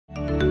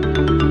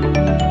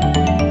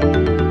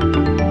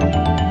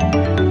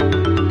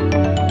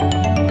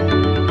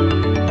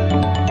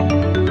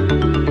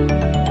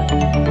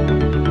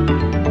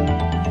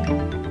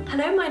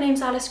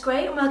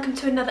welcome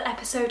to another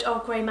episode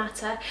of Grey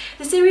Matter,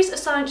 the series of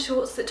science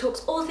shorts that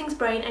talks all things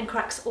brain and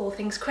cracks all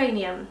things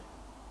cranium.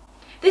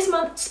 This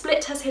month,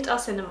 Split has hit our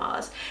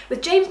cinemas,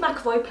 with James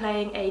McAvoy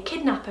playing a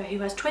kidnapper who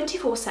has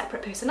 24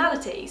 separate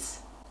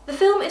personalities. The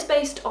film is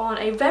based on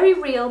a very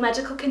real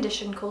medical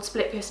condition called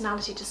split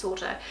personality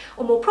disorder,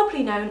 or more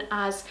properly known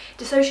as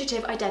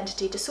dissociative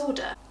identity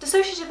disorder.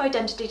 Dissociative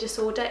identity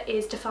disorder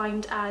is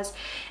defined as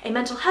a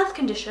mental health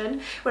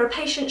condition where a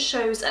patient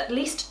shows at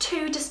least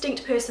two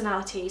distinct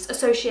personalities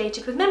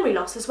associated with memory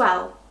loss as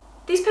well.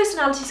 These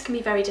personalities can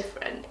be very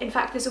different. In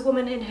fact, there's a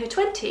woman in her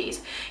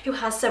 20s who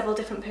has several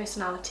different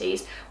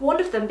personalities, one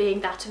of them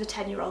being that of a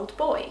 10-year-old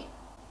boy.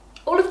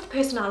 All of the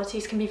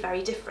personalities can be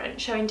very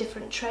different, showing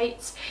different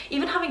traits,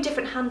 even having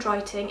different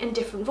handwriting and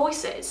different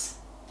voices.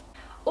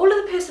 All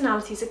of the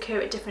personalities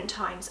occur at different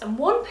times, and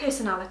one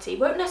personality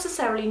won't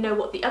necessarily know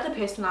what the other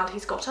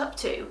personalities got up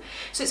to,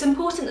 so it's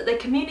important that they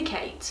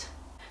communicate.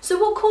 So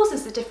what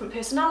causes the different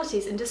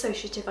personalities in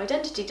dissociative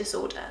identity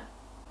disorder?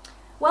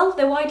 Well,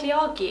 they're widely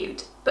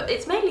argued, but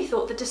it's mainly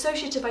thought that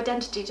dissociative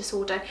identity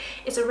disorder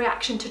is a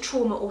reaction to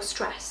trauma or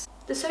stress.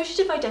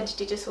 Dissociative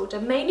identity disorder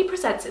mainly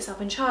presents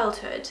itself in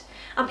childhood,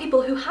 and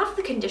people who have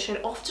the condition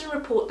often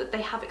report that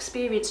they have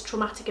experienced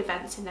traumatic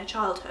events in their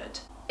childhood.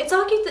 It's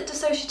argued that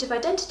dissociative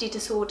identity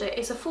disorder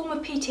is a form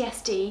of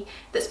PTSD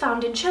that's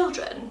found in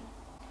children.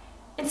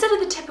 Instead of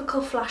the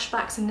typical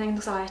flashbacks and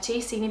anxiety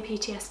seen in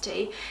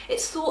PTSD,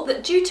 it's thought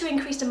that due to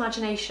increased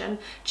imagination,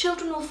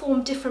 children will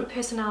form different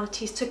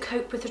personalities to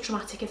cope with a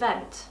traumatic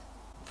event.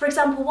 For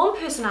example, one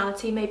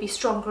personality may be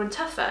stronger and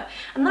tougher,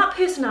 and that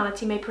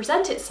personality may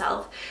present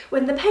itself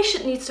when the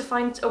patient needs to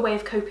find a way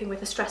of coping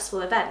with a stressful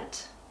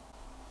event.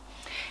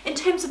 In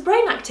terms of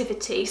brain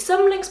activity,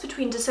 some links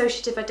between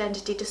dissociative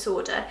identity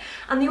disorder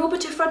and the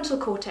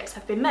orbitofrontal cortex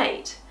have been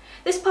made.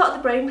 This part of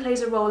the brain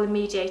plays a role in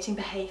mediating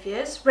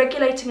behaviours,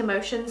 regulating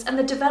emotions, and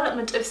the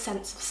development of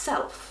sense of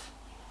self.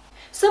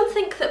 Some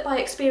think that by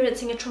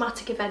experiencing a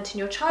traumatic event in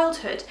your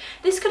childhood,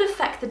 this could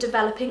affect the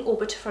developing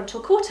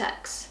orbitofrontal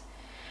cortex.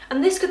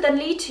 And this could then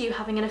lead to you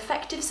having an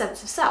effective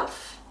sense of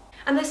self.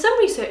 And there's some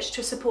research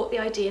to support the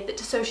idea that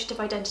dissociative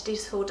identity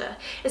disorder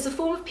is a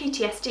form of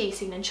PTSD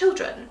seen in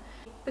children,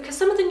 because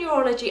some of the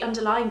neurology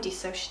underlying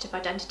dissociative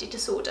identity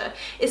disorder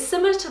is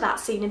similar to that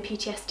seen in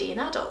PTSD in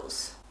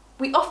adults.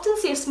 We often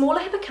see a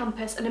smaller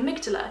hippocampus and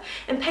amygdala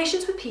in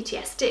patients with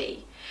PTSD,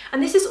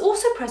 and this is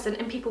also present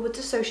in people with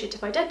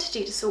dissociative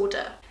identity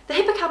disorder. The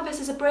hippocampus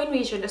is a brain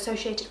region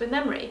associated with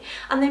memory,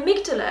 and the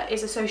amygdala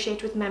is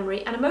associated with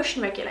memory and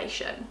emotion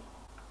regulation.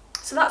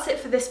 So that's it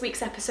for this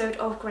week's episode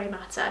of Grey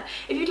Matter.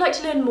 If you'd like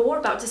to learn more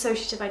about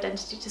dissociative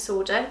identity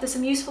disorder, there's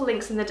some useful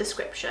links in the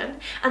description,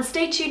 and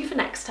stay tuned for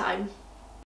next time.